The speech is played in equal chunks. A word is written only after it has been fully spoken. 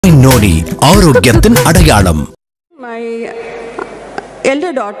Divine Noni, ஆரோக்கியத்தின் அடையாளம். My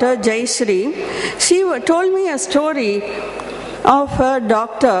elder daughter Jayashree, she told me a story of a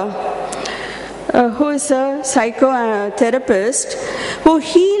doctor who is a psychotherapist who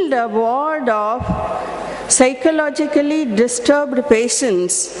healed a ward of psychologically disturbed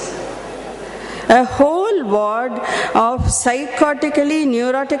patients. A whole ward of psychotically,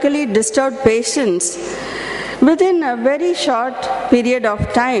 neurotically disturbed patients within a very short period of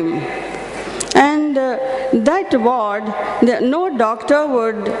time. And that ward, no doctor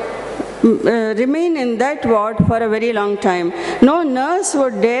would remain in that ward for a very long time. No nurse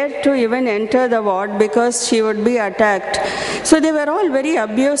would dare to even enter the ward because she would be attacked. So they were all very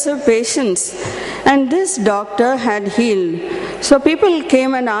abusive patients. And this doctor had healed. So people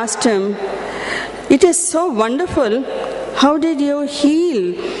came and asked him, "It is so wonderful. How did you heal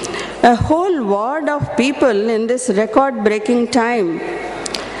a whole ward of people in this record-breaking time?"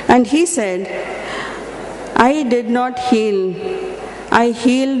 And he said, "I did not heal. I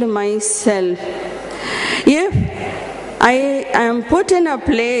healed myself. If I am put in a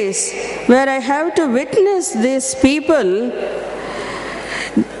place where I have to witness these people,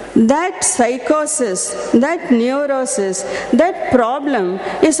 that psychosis, that neurosis, that problem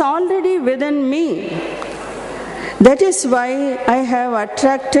is already within me. That is why I have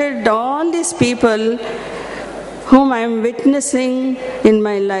attracted all these people whom I am witnessing in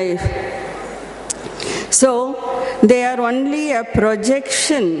my life." So, they are only a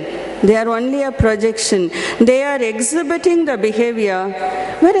projection. They are only a projection. They are exhibiting the behavior,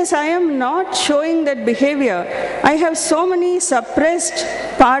 whereas I am not showing that behavior. I have so many suppressed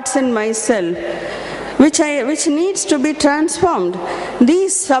parts in myself, which needs to be transformed.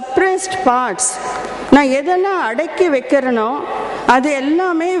 These suppressed parts, நான் எதெல்லாம் அடக்கி வைக்கிறனோ அது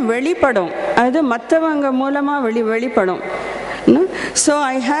எல்லாமே வெளிப்படும், அது மற்றவங்க மூலமாக வெளிப்படும். So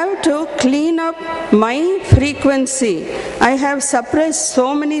I have to clean up my frequency. I have suppressed so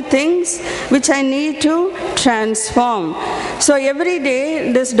many things which I need to transform. So every day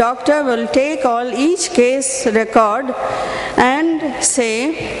this doctor will take each case record and say,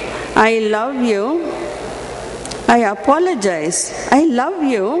 "I love you. I apologize. I love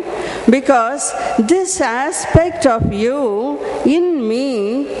you because this aspect of you in me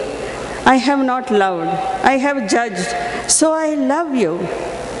I have not loved. I have judged. So I love you.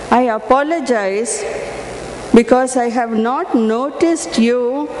 I apologize because I have not noticed you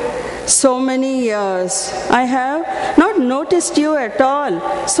so many years. I have not noticed you at all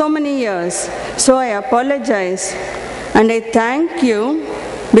so many years. So I apologize. And I thank you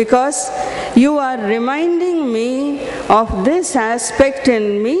because you are reminding me of this aspect in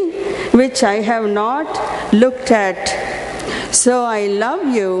me which I have not looked at. So I love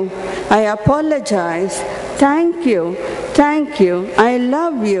you. I apologize. Thank you. Thank you. I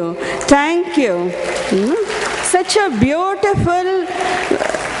love you. Thank you." Such a beautiful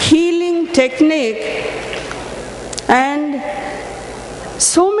healing technique. And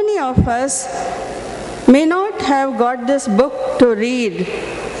so many of us may not have got this book to read.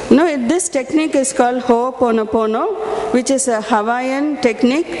 This technique is called Ho'oponopono, which is a Hawaiian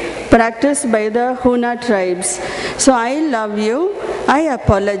technique practiced by the Huna tribes. So I love you, I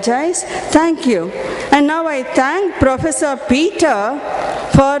apologize, thank you. And now I thank Professor Peter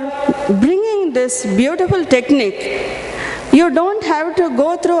for bringing this beautiful technique. You don't have to go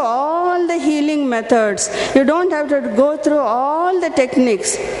through all the healing methods. You don't have to go through all the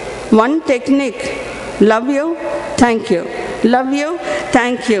techniques. One technique. Love you, thank you. Love you,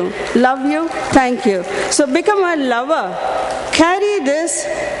 thank you. Love you, thank you. So become a lover. Carry this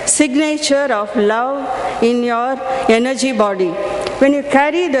signature of love in your energy body. When you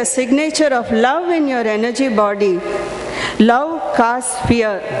carry the signature of love in your energy body, love casts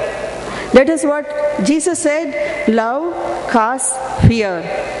fear. That is what Jesus said, love casts fear.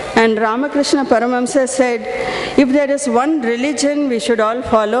 And Ramakrishna Paramahamsa said, if there is one religion we should all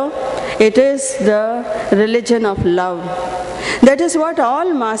follow, it is the religion of love. That is what all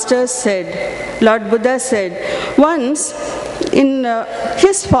masters said. Lord Buddha said. Once, in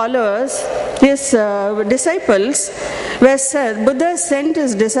his followers, his disciples were said, Buddha sent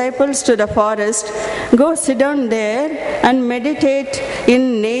his disciples to the forest, "Go sit down there and meditate in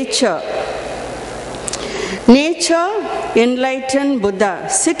nature." Nature enlightened Buddha.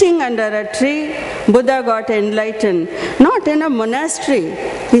 Sitting under a tree, Buddha got enlightened. Not in a monastery.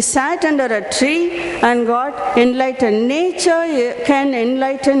 He sat under a tree and got enlightened. Nature can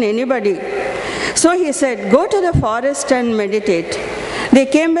enlighten anybody. So he said, "Go to the forest and meditate." They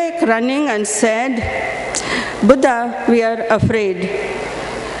came back running and said, "Buddha, we are afraid.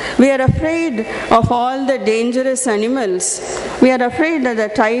 We are afraid of all the dangerous animals. we are afraid that the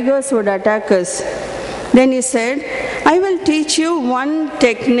tigers would attack us. Then he said, I will teach you one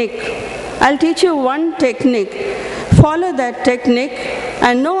technique. I'll teach you one technique. Follow that technique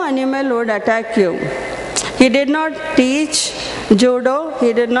and no animal would attack you. He did not teach judo.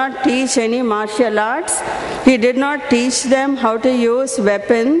 He did not teach any martial arts. He did not teach them how to use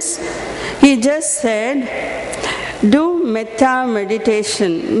weapons. He just said, do metta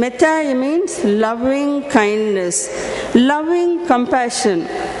meditation. Metta means loving kindness, loving compassion.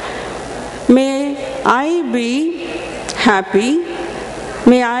 May I be happy.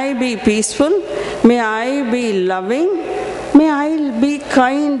 May I be peaceful. May I be loving. May I be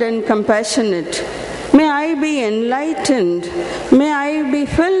kind and compassionate. May I be enlightened. May I be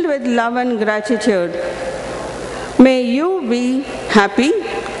filled with love and gratitude. May you be happy.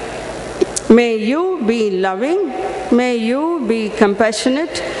 May you be loving. May you be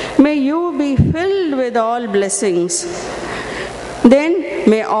compassionate. May you be filled with all blessings. Then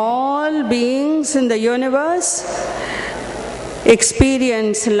may all beings in the universe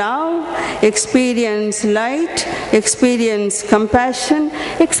experience love, experience light, experience compassion,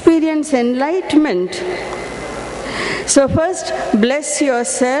 experience enlightenment. So first, bless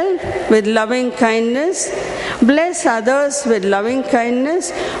yourself with loving kindness, bless others with loving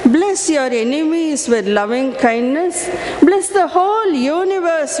kindness, bless your enemies with loving kindness, bless the whole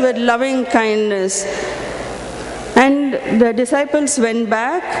universe with loving kindness. And the disciples went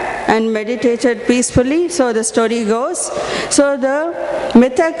back and meditated peacefully, so the story goes. So the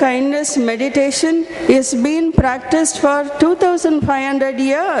metta kindness meditation is being practiced for 2,500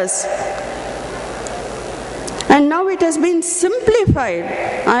 years. And now it has been simplified.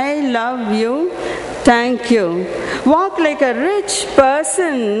 I love you, thank you. Walk like a rich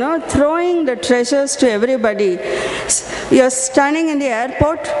person, throwing the treasures to everybody. You're standing in the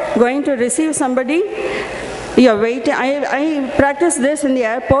airport, going to receive somebody. You're waiting. I practice this in the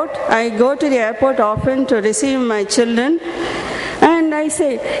airport. I go to the airport often to receive my children. And I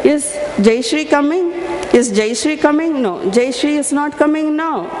say, is Jayashree coming? Is Jayashree coming? No, Jayashree is not coming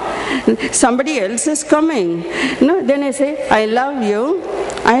now. Somebody else is coming. No, then I say, I love you,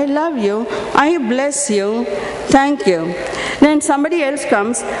 I love you, I bless you, thank you. Then somebody else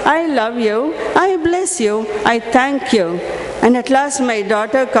comes, I love you, I bless you, I thank you. And at last my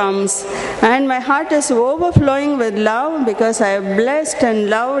daughter comes, and my heart is overflowing with love because I have blessed and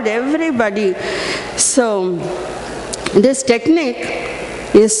loved everybody. So, this technique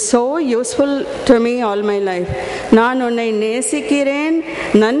is so useful to me all my life. நான் உன்னை நேசிக்கிறேன்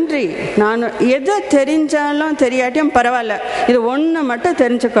நன்றி. நான் எதை தெரிஞ்சாலும் தெரியாட்டியும் பரவாயில்ல, இது ஒன்று மட்டும்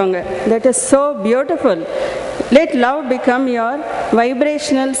தெரிஞ்சுக்கோங்க. That is so beautiful. Let love become your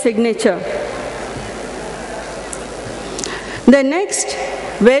vibrational signature. The next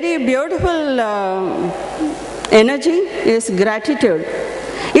very beautiful energy is gratitude.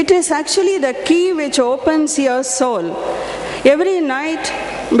 It is actually the key which opens your soul. Every night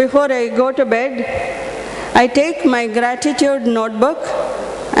before I go to bed, I take my gratitude notebook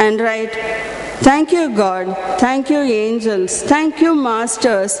and write, thank you God, thank you angels, thank you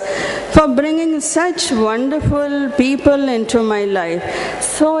masters for bringing such wonderful people into my life.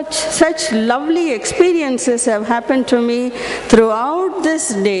 Such lovely experiences have happened to me throughout this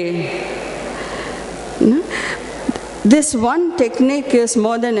day. This one technique is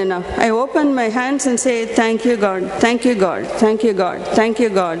more than enough. I open my hands and say, thank you God, thank you God, thank you God, thank you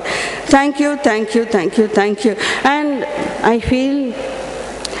God, thank you, thank you, thank you, thank you. And I feel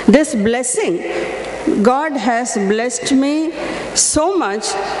this blessing. God has blessed me so much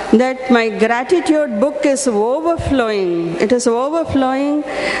that my gratitude book is overflowing. It is overflowing,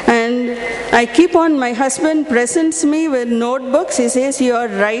 and I keep on, my husband presents me with notebooks. He says,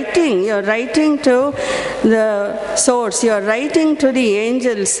 you're writing to the source, you're writing to the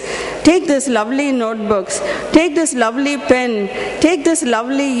angels. Take this lovely notebooks, take this lovely pen, take this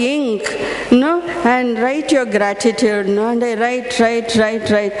lovely ink, and write your gratitude. And I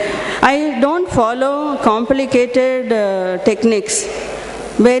write. I don't follow complicated techniques.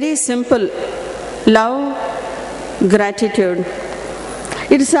 Very simple. Love, gratitude.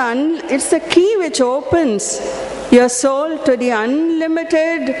 It's the key which opens your soul to the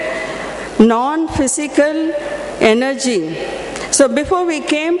unlimited, non-physical energy. So before we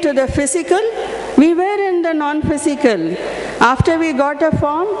came to the physical, we were in the non-physical. After we got a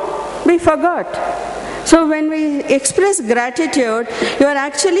form, we forgot. So when we express gratitude, you are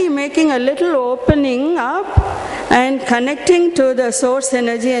actually making a little opening up and connecting to the source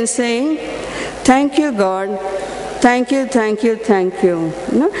energy and saying, thank you God, thank you, thank you, thank you.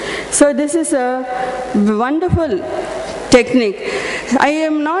 So this is a wonderful technique. I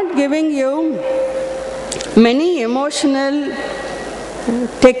am not giving you many emotional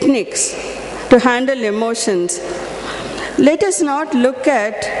techniques to handle emotions. Let us not look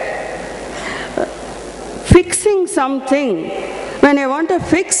at fixing something. When I want to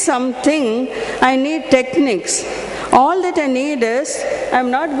fix something, I need techniques. All that I need is, I'm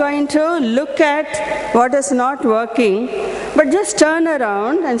not going to look at what is not working, but just turn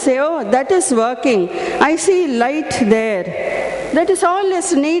around and say, oh, that is working. I see light there. That is all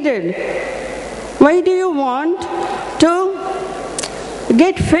is needed. Why do you want to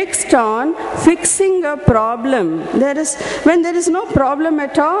get fixed on fixing a problem? When there is no problem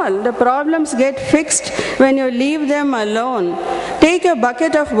at all, the problems get fixed when you leave them alone. Take a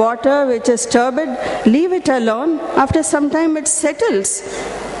bucket of water which is turbid, leave it alone. After some time it settles.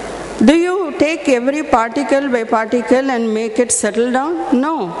 Do you take every particle by particle and make it settle down?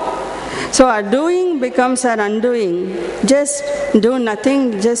 No. So our doing becomes our undoing. Just do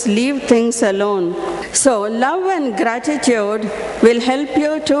nothing, just leave things alone. So love and gratitude will help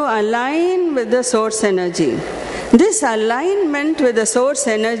you to align with the source energy. This alignment with the source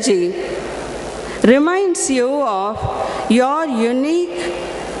energy reminds you of your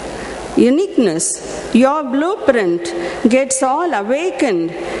uniqueness. Your blueprint gets all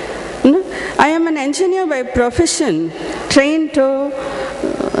awakened. I am an engineer by profession, trained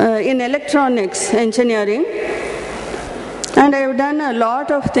in electronics engineering, and I have done a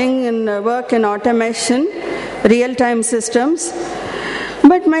lot of things in work in automation, real-time systems.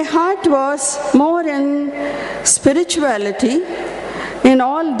 But my heart was more in spirituality, in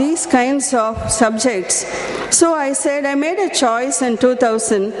all these kinds of subjects. So I said, I made a choice in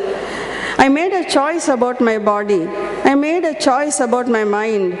 2000. I made a choice about my body. I made a choice about my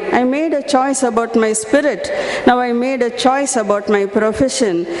mind. I made a choice about my spirit. Now I made a choice about my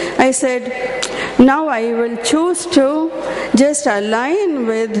profession. I said, now I will choose to just align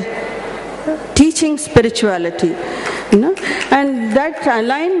with teaching spirituality. And that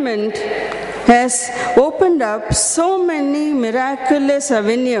alignment has opened up so many miraculous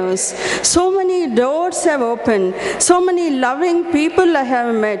avenues. So many doors have opened. So many loving people I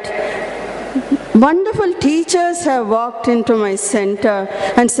have met. Wonderful teachers have walked into my center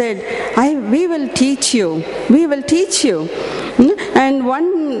and said, we will teach you. We will teach you. And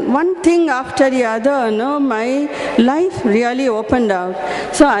one thing after the other, my life really opened out.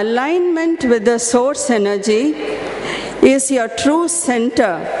 So alignment with the source energy is your true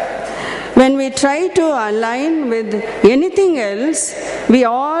center. When we try to align with anything else, we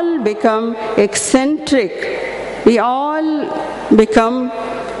all become eccentric. We all become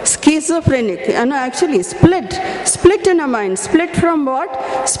schizophrenic, and actually split in our mind. Split from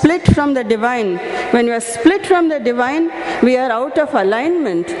what? Split from the divine. When we are split from the divine, we are out of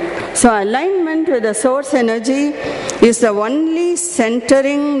alignment. So alignment with the source energy is the only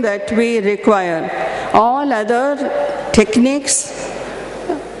centering that we require. All other techniques,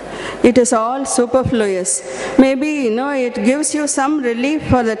 it is all superfluous. Maybe, it gives you some relief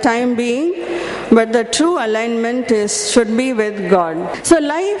for the time being, but the true alignment should be with God. So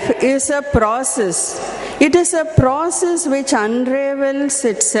life is a process. It is a process which unravels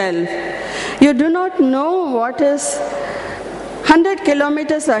itself. You do not know what is 100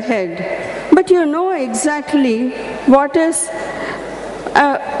 kilometers ahead, but you know exactly what is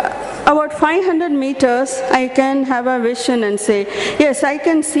about 500 meters. I can have a vision and say, yes, I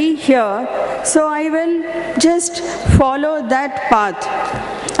can see here, so I will just follow that path.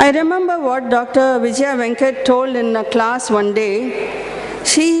 I remember what Dr. Vijaya Venkat told in a class one day.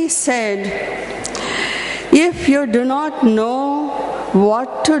 She said, if you do not know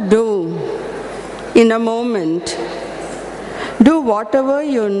what to do in a moment, do whatever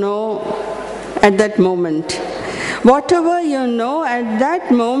you know at that moment. Whatever you know at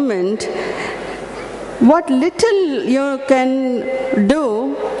that moment, what little you can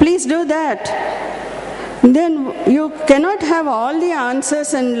do, please do that. Then you cannot have all the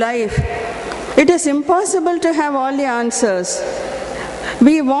answers in life. It is impossible to have all the answers.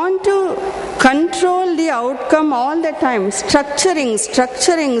 We want to control the outcome all the time. Structuring.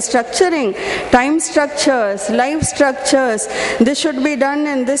 Time structures, life structures. This should be done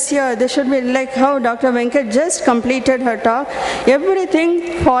in this year. This should be like how Dr. Venkat just completed her talk.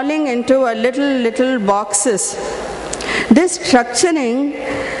 Everything falling into a little boxes. This structuring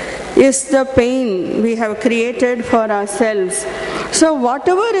is the pain we have created for ourselves. So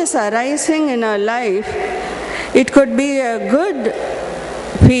whatever is arising in our life, it could be a good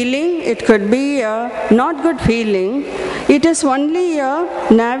feeling, it could be a not good feeling. It is only a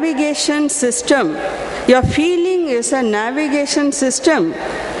navigation system. Your feeling is a navigation system.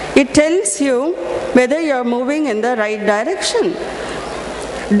 It tells you whether you are moving in the right direction.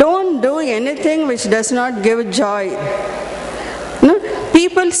 Don't do anything which does not give joy.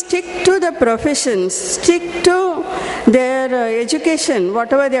 people stick to the professions, stick to their education,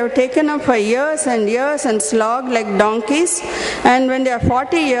 whatever they have taken up for years and years and slog like donkeys, and when they are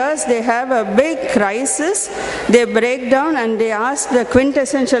 40 years, they have a big crisis, they break down and they ask the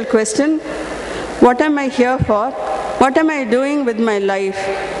quintessential question, what am I here for? What am I doing with my life?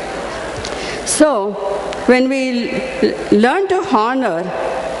 So, when we learn to honor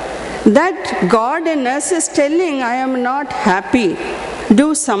that God in us is telling, I am not happy,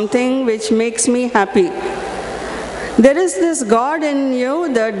 do something which makes me happy. There is this God in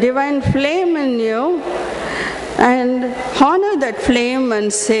you, the divine flame in you, and honor that flame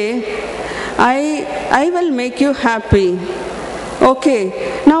and say, I will make you happy.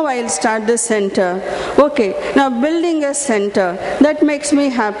 Okay, now I'll start the center. Okay, now building a center, that makes me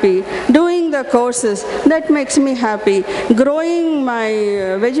happy. Doing the courses, that makes me happy. Growing my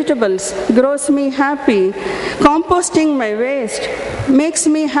vegetables grows me happy. Composting my waste makes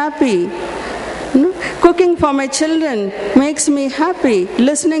me happy. Cooking for my children makes me happy.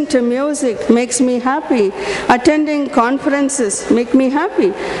 Listening to music makes me happy. Attending conferences make me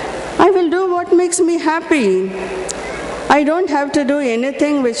happy. I will do what makes me happy. I don't have to do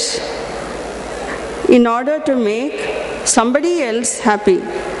anything which in order to make somebody else happy.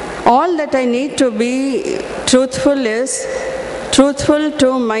 All that I need to be truthful is truthful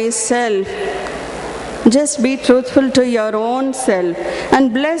to myself. Just be truthful to your own self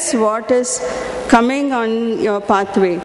and bless what is coming on your pathway.